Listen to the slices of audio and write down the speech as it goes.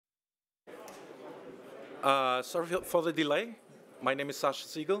Sorry for the delay. My name is Sasha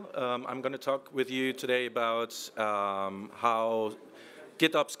Siegel. I'm going to talk with you today about how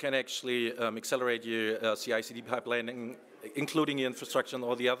GitOps can actually accelerate your CI/CD pipelining, including your infrastructure and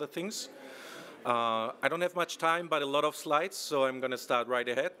all the other things. I don't have much time, but a lot of slides, so I'm going to start right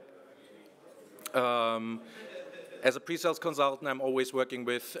ahead. As a pre-sales consultant, I'm always working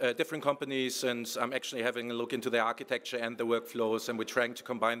with different companies, and I'm actually having a look into their architecture and the workflows, and we're trying to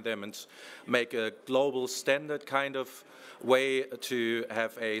combine them and make a global standard kind of way to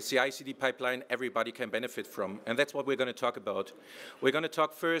have a CI/CD pipeline everybody can benefit from. And that's what we're going to talk about. We're going to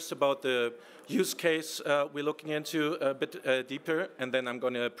talk first about the use case we're looking into a bit deeper, and then I'm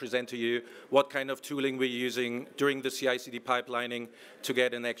going to present to you what kind of tooling we're using during the CI/CD pipelining to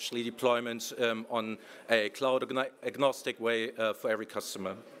get an actually deployment on a cloud agnostic way for every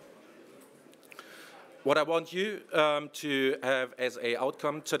customer. What I want you to have as an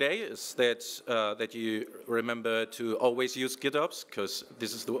outcome today is that, that you remember to always use GitOps, because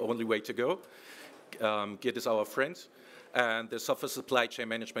this is the only way to go. Git is our friend. And the software supply chain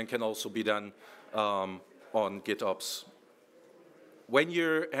management can also be done on GitOps. When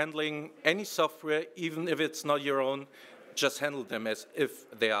you're handling any software, even if it's not your own, just handle them as if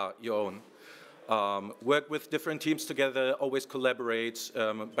they are your own. Work with different teams together, always collaborate.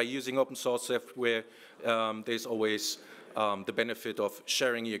 By using open source software, there's always the benefit of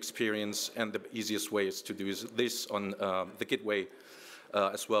sharing your experience, and the easiest way is to do this on the Git way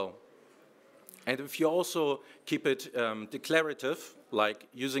as well. And if you also keep it declarative, like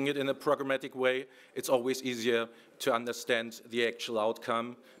using it in a programmatic way, it's always easier to understand the actual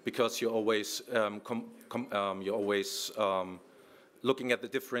outcome, because you're always looking at the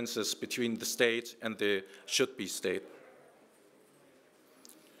differences between the state and the should-be state.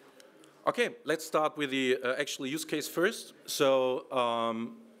 Okay, let's start with the actual use case first. So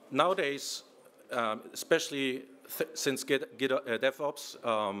nowadays, especially since DevOps,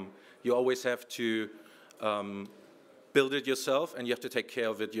 you always have to build it yourself, and you have to take care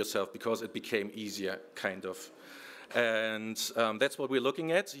of it yourself, because it became easier, kind of. And that's what we're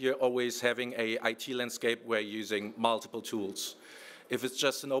looking at. You're always having a IT landscape where you're using multiple tools. If it's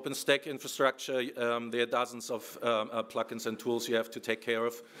just an OpenStack infrastructure, there are dozens of plugins and tools you have to take care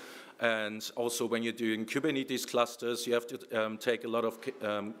of. And also when you're doing Kubernetes clusters, you have to take a lot of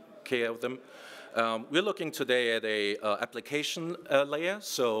care of them. We're looking today at a application layer.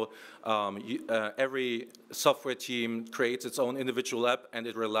 So every software team creates its own individual app, and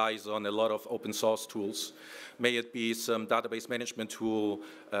it relies on a lot of open source tools. May it be some database management tool,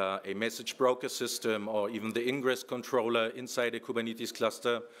 a message broker system, or even the ingress controller inside a Kubernetes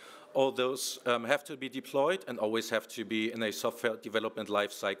cluster. All those have to be deployed and always have to be in a software development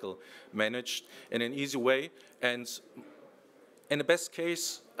lifecycle managed in an easy way, and in the best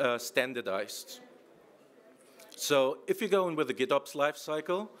case, standardized. So if you go in with the GitOps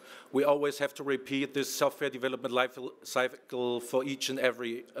lifecycle, we always have to repeat this software development lifecycle for each and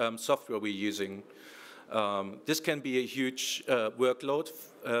every software we're using. This can be a huge workload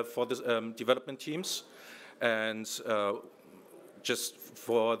for the development teams, and just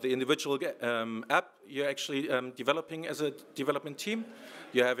for the individual app you're actually developing as a development team.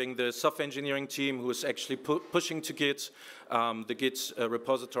 You're having the software engineering team who is actually pushing to Git. The Git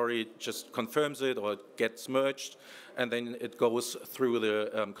repository just confirms it or gets merged, and then it goes through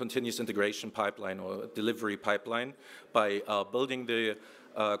the continuous integration pipeline or delivery pipeline by building the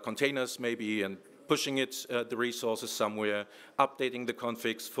containers maybe and pushing it, the resources somewhere, updating the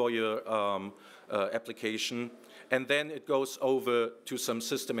configs for your application, and then it goes over to some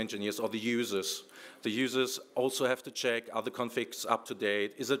system engineers or the users. The users also have to check, are the configs up to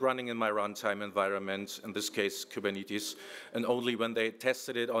date? Is it running in my runtime environment, in this case Kubernetes? And only when they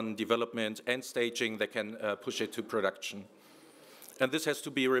tested it on development and staging, they can push it to production. And this has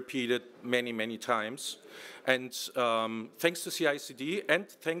to be repeated many, many times. And thanks to CI/CD and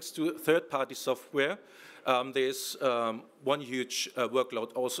thanks to third-party software, there's one huge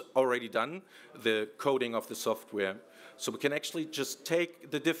workload also already done, the coding of the software. So we can actually just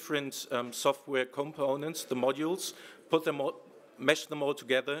take the different software components, the modules, put them all, mesh them all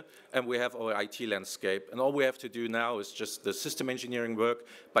together, and we have our IT landscape. And all we have to do now is just the system engineering work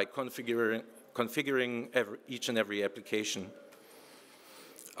by configuring each and every application.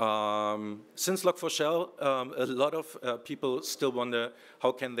 Since Log4Shell, a lot of people still wonder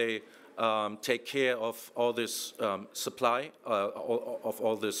how can they take care of all this supply, of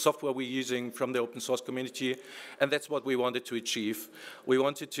all the software we're using from the open source community, and that's what we wanted to achieve. We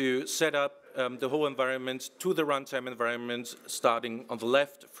wanted to set up the whole environment to the runtime environment, starting on the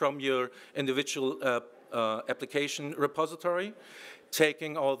left from your individual application repository,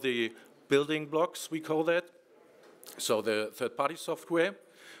 taking all the building blocks, we call that. So the third-party software,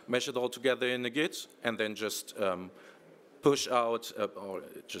 mesh it all together in the Git, and then just push out or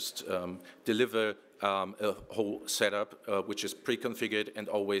just deliver a whole setup which is pre-configured and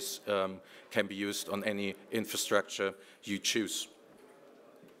always can be used on any infrastructure you choose.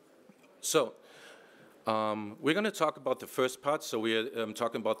 So we're going to talk about the first part. So we're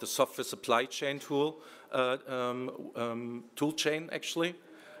talking about the software supply chain tool chain actually,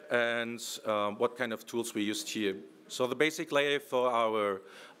 and what kind of tools we used here. So the basic layer for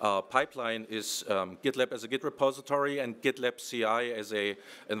our pipeline is GitLab as a Git repository and GitLab CI as a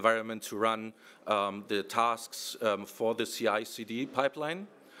environment to run the tasks for the CI/CD pipeline.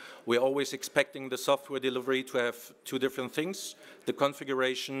 We're always expecting the software delivery to have two different things, the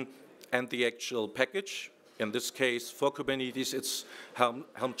configuration and the actual package. In this case, for Kubernetes, it's Helm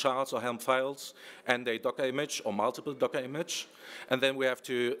charts or Helm files and a Docker image or multiple Docker image. And then we have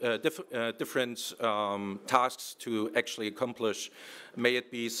different tasks to actually accomplish. May it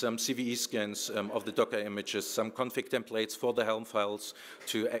be some CVE scans of the Docker images, some config templates for the Helm files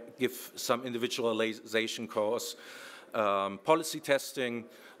to give some individualization course, policy testing,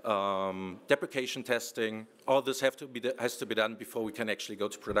 deprecation testing. All this has to be done before we can actually go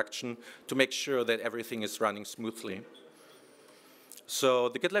to production to make sure that everything is running smoothly. So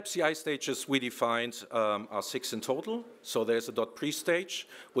the GitLab CI stages we defined are 6 in total. So there's a .pre stage,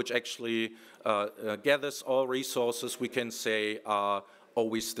 which actually gathers all resources we can say are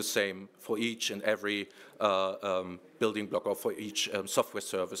always the same for each and every building block or for each software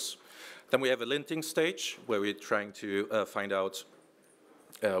service. Then we have a linting stage where we're trying to find out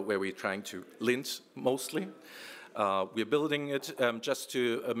where we're trying to lint mostly. We're building it just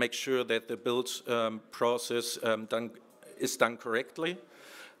to make sure that the build process is done correctly.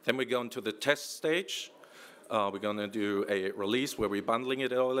 Then we go into the test stage. We're going to do a release where we're bundling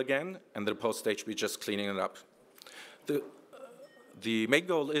it all again, and the post stage we're just cleaning it up. The main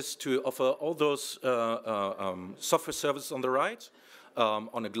goal is to offer all those software services on the right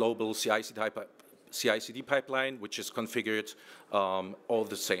on a global CI/CD pipeline, which is configured all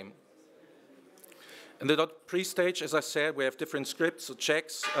the same. In the .pre stage, as I said, we have different scripts or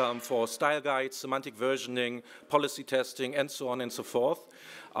checks for style guides, semantic versioning, policy testing, and so on and so forth.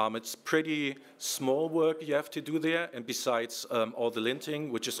 It's pretty small work you have to do there, and besides all the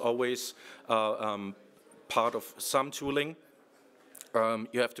linting, which is always part of some tooling,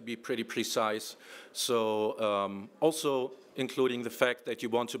 you have to be pretty precise. So also including the fact that you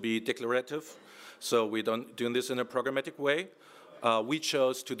want to be declarative. So we don't do this in a programmatic way. We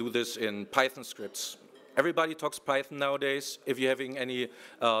chose to do this in Python scripts. Everybody talks Python nowadays. If you're having any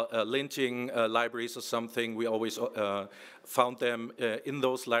linting libraries or something, we always found them in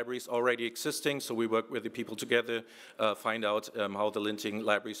those libraries already existing. So we work with the people together, find out how the linting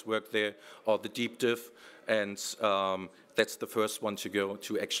libraries work there, or the deep diff. And that's the first one to go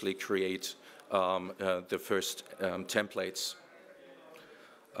to actually create the first templates.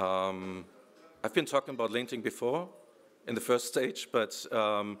 I've been talking about linting before in the first stage, but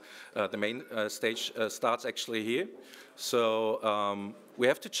the main stage starts actually here. So we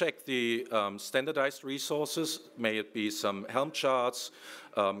have to check the standardized resources, may it be some Helm charts,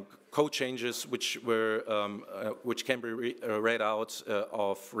 code changes which can be read out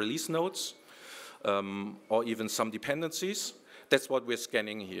of release notes, or even some dependencies. That's what we're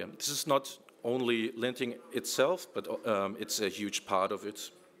scanning here. This is not only linting itself, but it's a huge part of it.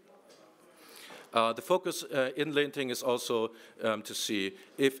 The focus in linting is also to see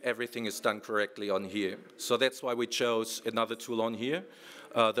if everything is done correctly on here. So that's why we chose another tool on here,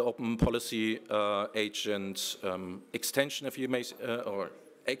 the Open Policy Agent extension, if you may, or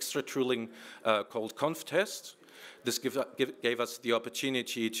extra tooling called conftest. This gave us the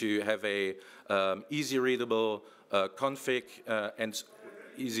opportunity to have a easy readable config and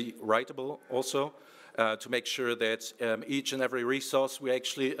easy writable also, to make sure that each and every resource we're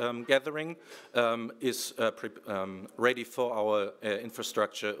actually gathering is ready for our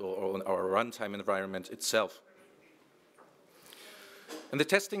infrastructure or our runtime environment itself. In the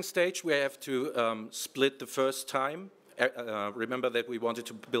testing stage, we have to split the first time. Remember that we wanted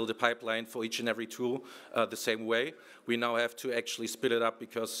to build a pipeline for each and every tool the same way. We now have to actually split it up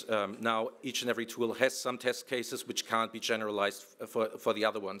because now each and every tool has some test cases which can't be generalized for the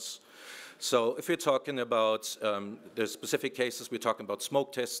other ones. So if we're talking about the specific cases, we're talking about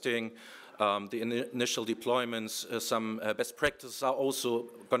smoke testing, the initial deployments, some best practices are also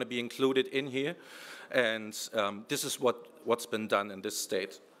going to be included in here. And this is what's been done in this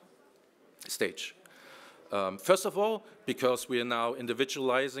stage. First of all, because we are now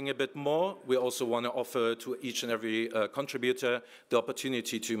individualizing a bit more, we also want to offer to each and every contributor the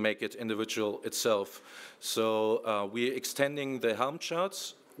opportunity to make it individual itself. So we're extending the Helm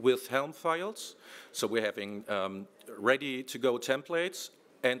charts with Helm files. So we're having ready-to-go templates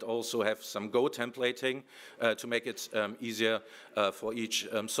and also have some Go templating to make it easier for each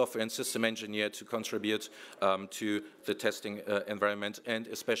software and system engineer to contribute to the testing environment and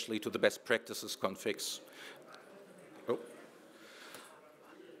especially to the best practices configs. Oh.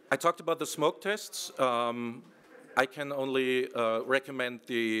 I talked about the smoke tests. I can only recommend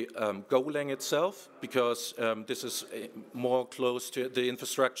the Golang itself because this is more close to the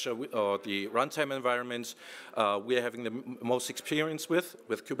infrastructure or the runtime environment we're having the most experience with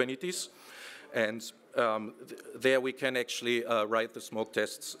Kubernetes. And there we can actually write the smoke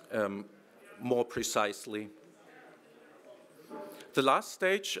tests more precisely. The last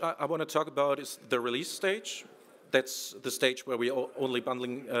stage I want to talk about is the release stage. That's the stage where we're only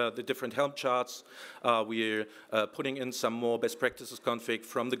bundling the different Helm charts. We're putting in some more best practices config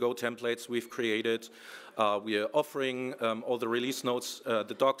from the Go templates we've created. We're offering all the release notes,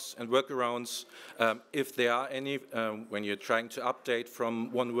 the docs and workarounds, if there are any, when you're trying to update from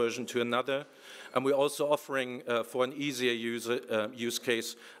one version to another. And we're also offering, for an easier use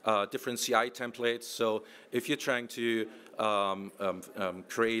case, different CI templates. So if you're trying to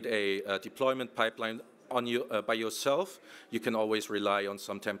create a deployment pipeline by yourself, you can always rely on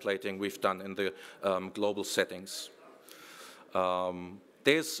some templating we've done in the global settings.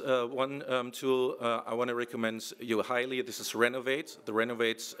 There's one tool I want to recommend you highly. This is Renovate. The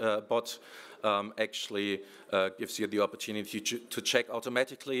Renovate bot actually gives you the opportunity to check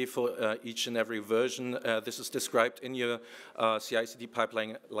automatically for each and every version. This is described in your CI/CD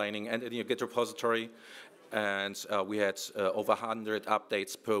pipelining and in your Git repository. And we had over 100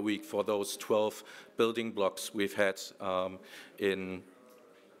 updates per week for those 12 building blocks we've had in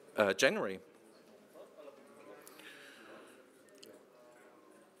January.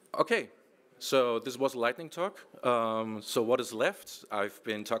 Okay, so this was a lightning talk. So what is left? I've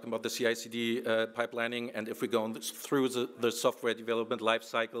been talking about the CI/CD pipelining, and if we go through the software development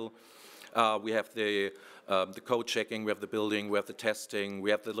lifecycle, we have the code checking, we have the building, we have the testing, we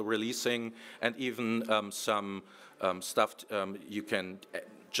have the releasing, and even some stuff you can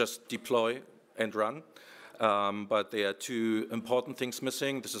just deploy and run. But there are two important things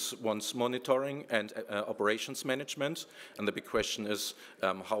missing. This is one's monitoring and operations management. And the big question is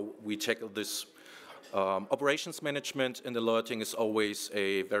how we tackle this. Operations management and alerting is always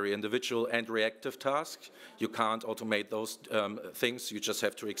a very individual and reactive task. You can't automate those things. You just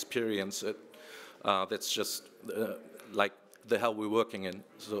have to experience it. That's just like the hell we're working in.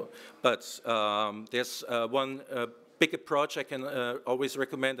 So, but there's one bigger project I can always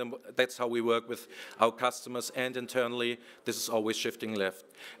recommend, and that's how we work with our customers and internally. This is always shifting left.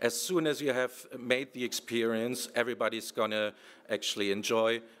 As soon as you have made the experience, everybody's going to actually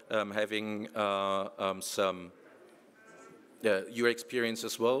enjoy having your experience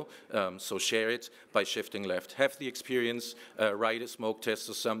as well, so share it by shifting left. Have the experience, write a smoke test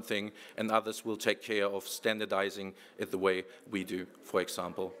or something, and others will take care of standardizing it the way we do, for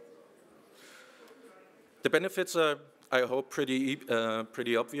example. The benefits are, I hope,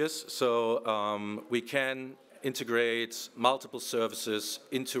 pretty obvious. So we can integrate multiple services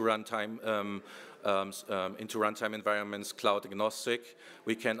into runtime environments, cloud agnostic.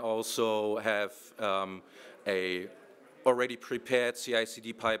 We can also have a already prepared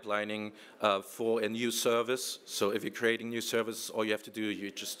CI/CD pipelining for a new service. So if you're creating new services, all you have to do,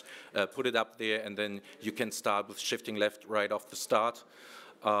 you just put it up there, and then you can start with shifting left right off the start.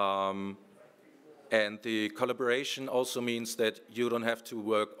 And the collaboration also means that you don't have to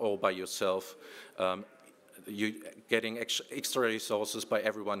work all by yourself. You're getting extra resources by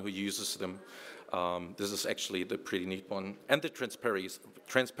everyone who uses them. This is actually the pretty neat one. And the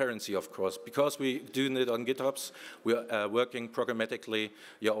transparency, of course. Because we do it on GitOps, we're working programmatically.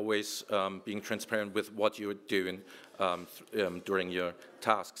 You're always being transparent with what you're doing during your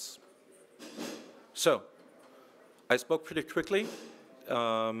tasks. So, I spoke pretty quickly.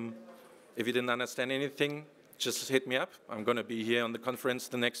 If you didn't understand anything, just hit me up. I'm going to be here on the conference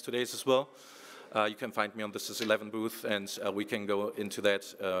the next 2 days as well. You can find me on the SYS11 booth, and we can go into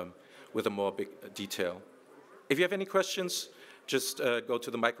that with a more big detail. If you have any questions, just go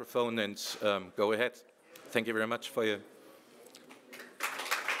to the microphone and go ahead. Thank you very much for your